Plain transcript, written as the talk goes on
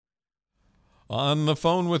On the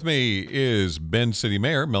phone with me is Bend City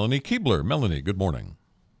Mayor Melanie Kebler. Melanie, good morning.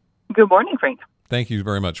 Good morning, Frank. Thank you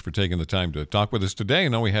very much for taking the time to talk with us today. I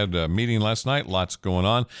know we had a meeting last night, lots going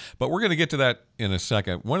on, but we're going to get to that in a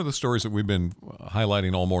second. One of the stories that we've been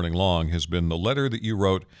highlighting all morning long has been the letter that you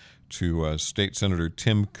wrote to State Senator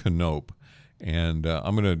Tim Knopp. And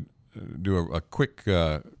I'm going to do a quick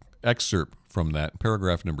excerpt from that.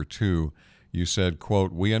 Paragraph number 2, you said,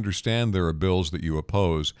 quote, "We understand there are bills that you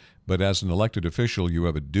oppose, but as an elected official, you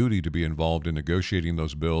have a duty to be involved in negotiating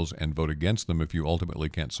those bills and vote against them if you ultimately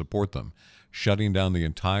can't support them. Shutting down the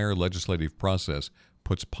entire legislative process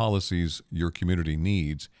puts policies your community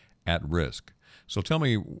needs at risk." So tell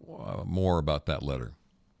me more about that letter.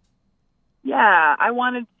 Yeah, I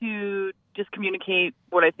wanted to just communicate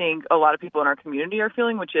what I think a lot of people in our community are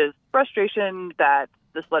feeling, which is frustration that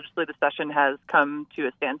this legislative session has come to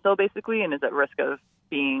a standstill, basically, and is at risk of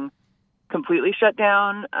being completely shut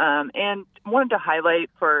down. And wanted to highlight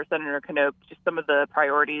for Senator Knopp just some of the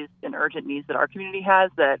priorities and urgent needs that our community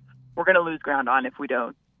has that we're going to lose ground on if we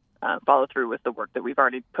don't follow through with the work that we've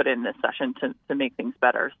already put in this session to make things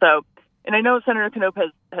better. So, and I know Senator Knopp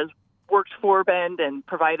has worked for Bend and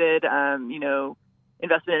provided,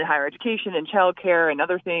 investment in higher education and childcare and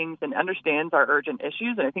other things, and understands our urgent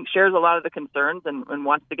issues, and I think shares a lot of the concerns and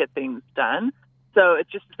wants to get things done. So it's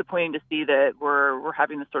just disappointing to see that we're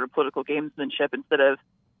having this sort of political gamesmanship instead of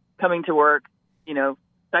coming to work,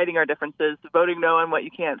 citing our differences, voting no on what you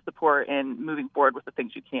can't support, and moving forward with the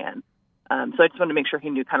things you can. So I just wanted to make sure he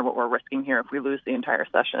knew kind of what we're risking here if we lose the entire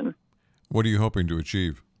session. What are you hoping to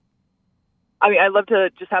achieve? I mean, I'd love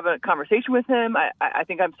to just have a conversation with him. I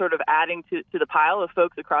think I'm sort of adding to the pile of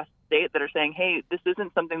folks across the state that are saying, hey, this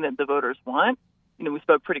isn't something that the voters want. We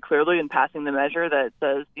spoke pretty clearly in passing the measure that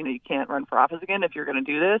says, you can't run for office again if you're going to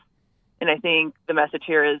do this. And I think the message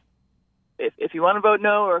here is if you want to vote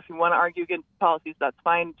no or if you want to argue against policies, that's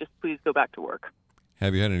fine. Just please go back to work.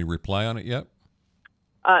 Have you had any reply on it yet?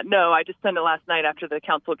 No, I just sent it last night after the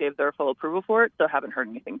council gave their full approval for it, so haven't heard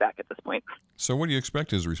anything back at this point. So what do you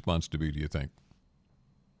expect his response to be, do you think?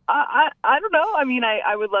 I don't know. I mean,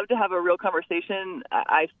 I would love to have a real conversation.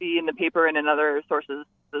 I see in the paper and in other sources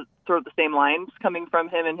sort of the same lines coming from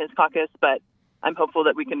him and his caucus, but I'm hopeful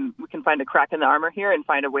that we can find a crack in the armor here and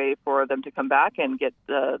find a way for them to come back and get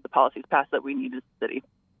the policies passed that we need as a city.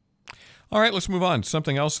 All right, let's move on.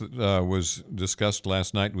 Something else that was discussed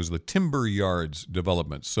last night was the timber yards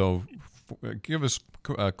development. So give us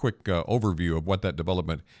a quick overview of what that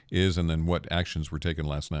development is and then what actions were taken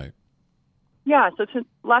last night. Yeah, so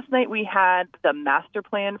last night we had the master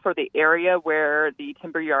plan for the area where the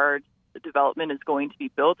timber yards development is going to be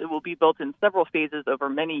built. It will be built in several phases over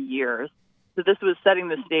many years. So this was setting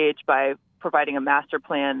the stage by providing a master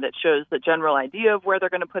plan that shows the general idea of where they're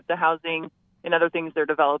going to put the housing and other things they're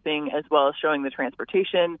developing, as well as showing the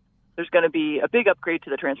transportation. There's going to be a big upgrade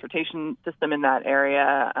to the transportation system in that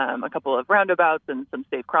area, a couple of roundabouts and some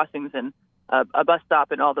safe crossings and a bus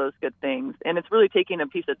stop and all those good things. And it's really taking a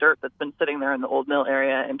piece of dirt that's been sitting there in the old mill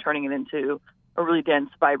area and turning it into a really dense,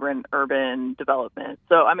 vibrant urban development.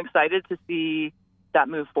 So I'm excited to see that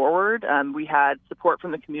move forward. We had support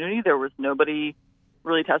from the community. There was nobody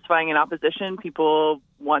really testifying in opposition. People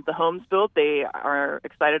want the homes built. They are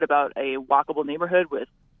excited about a walkable neighborhood with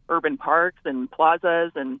urban parks and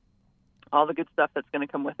plazas and all the good stuff that's going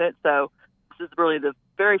to come with it. So this is really the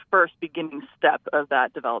very first beginning step of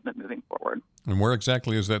that development moving forward. And where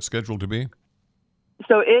exactly is that scheduled to be?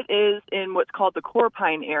 So it is in what's called the Core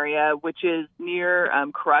Pine area, which is near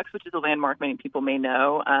Crux, which is a landmark many people may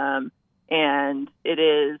know. And it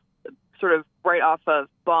is sort of right off of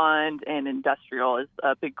Bond and Industrial is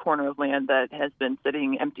a big corner of land that has been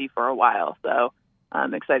sitting empty for a while. So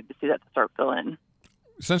I'm excited to see that start fill in.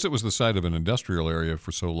 Since it was the site of an industrial area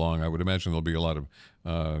for so long, I would imagine there'll be a lot of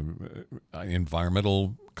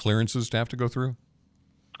environmental clearances to have to go through?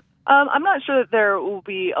 I'm not sure that there will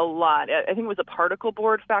be a lot. I think it was a particle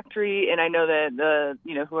board factory, and I know that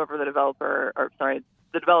whoever the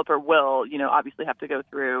developer will, obviously have to go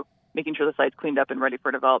through making sure the site's cleaned up and ready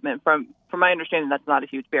for development. From my understanding, that's not a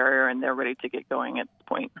huge barrier, and they're ready to get going at this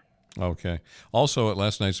point. Okay. Also, at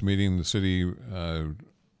last night's meeting, the city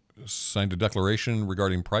signed a declaration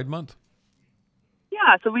regarding Pride Month?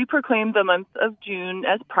 Yeah, so we proclaimed the month of June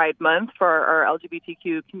as Pride Month for our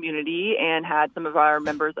LGBTQ community and had some of our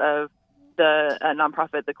members of the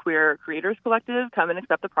nonprofit, the Queer Creators Collective, come and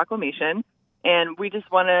accept the proclamation. And we just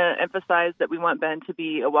want to emphasize that we want Bend to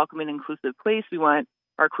be a welcoming and inclusive place. We want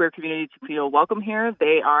our queer community to feel welcome here.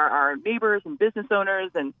 They are our neighbors and business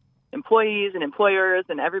owners and employees and employers,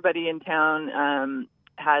 and everybody in town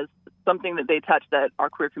has something that they touch that our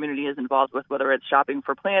queer community is involved with, whether it's shopping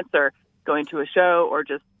for plants or going to a show, or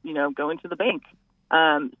just, going to the bank.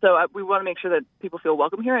 So we want to make sure that people feel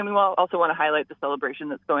welcome here, and we also want to highlight the celebration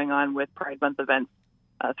that's going on with Pride Month events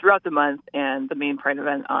throughout the month, and the main Pride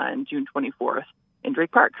event on June 24th in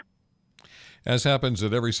Drake Park. As happens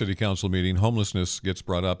at every city council meeting, homelessness gets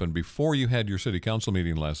brought up. And before you had your city council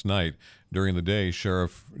meeting last night, during the day,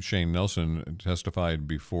 Sheriff Shane Nelson testified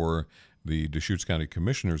before the Deschutes County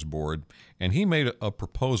Commissioners Board, and he made a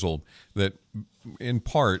proposal that, in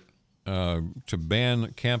part, to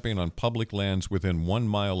ban camping on public lands within 1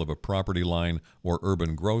 mile of a property line or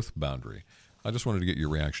urban growth boundary. I just wanted to get your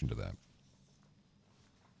reaction to that.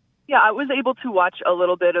 Yeah, I was able to watch a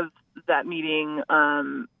little bit of that meeting,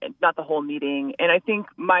 not the whole meeting. And I think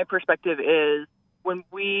my perspective is, when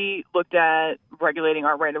we looked at regulating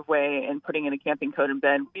our right-of-way and putting in a camping code in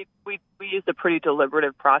Bend, we used a pretty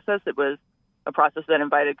deliberative process. It was a process that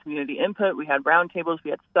invited community input. We had roundtables.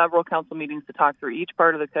 We had several council meetings to talk through each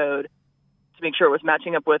part of the code to make sure it was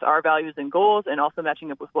matching up with our values and goals, and also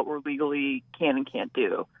matching up with what we legally can and can't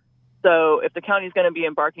do. So if the county is going to be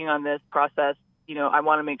embarking on this process, I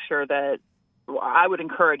want to make sure that I would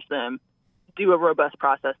encourage them to do a robust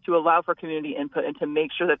process to allow for community input, and to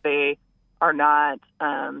make sure that they are not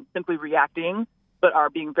simply reacting, but are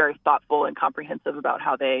being very thoughtful and comprehensive about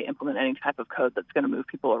how they implement any type of code that's going to move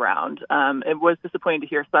people around. It was disappointing to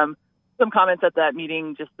hear some comments at that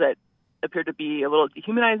meeting just that appeared to be a little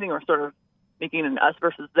dehumanizing, or sort of making an us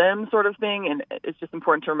versus them sort of thing. And it's just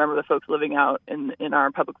important to remember the folks living out in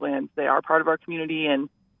our public lands. They are part of our community, and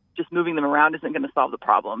just moving them around isn't going to solve the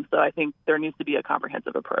problem. So I think there needs to be a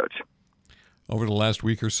comprehensive approach. Over the last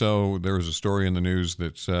week or so, there was a story in the news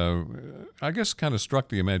that I guess kind of struck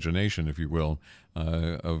the imagination, if you will,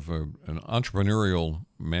 of an entrepreneurial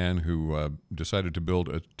man who decided to build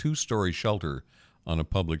a 2-story shelter on a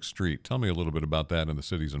public street. Tell me a little bit about that and the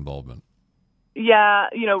city's involvement. Yeah,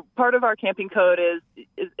 part of our camping code is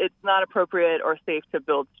it's not appropriate or safe to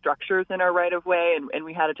build structures in our right-of-way. And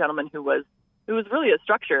we had a gentleman who was really a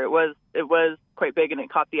structure. It was quite big, and it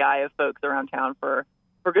caught the eye of folks around town for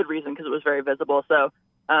good reason, because it was very visible. So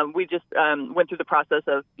we just went through the process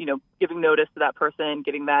of giving notice to that person,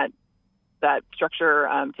 getting that structure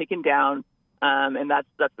taken down, and that's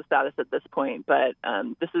the status at this point. But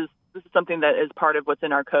this is something that is part of what's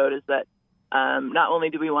in our code, is that not only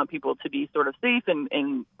do we want people to be sort of safe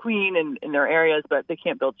and clean in their areas, but they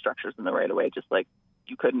can't build structures in the right of way, just like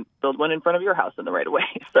you couldn't build one in front of your house in the right of way.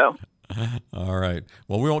 So. All right.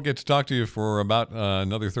 Well, we won't get to talk to you for about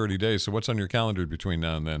another 30 days. So what's on your calendar between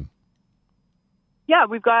now and then? Yeah,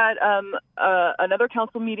 we've got another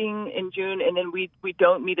council meeting in June, and then we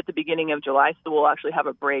don't meet at the beginning of July, so we'll actually have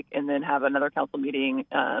a break and then have another council meeting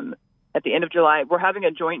at the end of July. We're having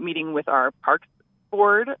a joint meeting with our Parks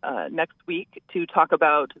Board next week to talk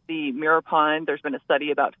about the Mirror Pond. There's been a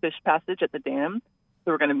study about fish passage at the dam,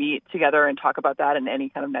 so we're going to meet together and talk about that and any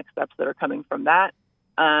kind of next steps that are coming from that.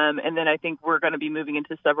 And then I think we're going to be moving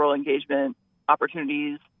into several engagement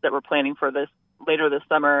opportunities that we're planning for later this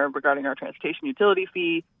summer regarding our transportation utility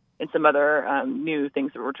fee and some other new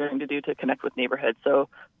things that we're trying to do to connect with neighborhoods. So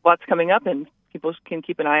lots coming up, and people can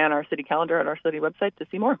keep an eye on our city calendar at our city website to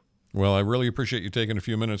see more. Well, I really appreciate you taking a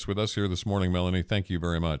few minutes with us here this morning, Melanie. Thank you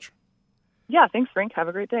very much. Yeah, thanks, Frank. Have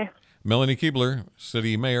a great day. Melanie Kebler,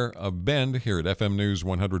 City Mayor of Bend, here at FM News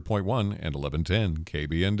 100.1 and 1110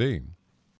 KBND.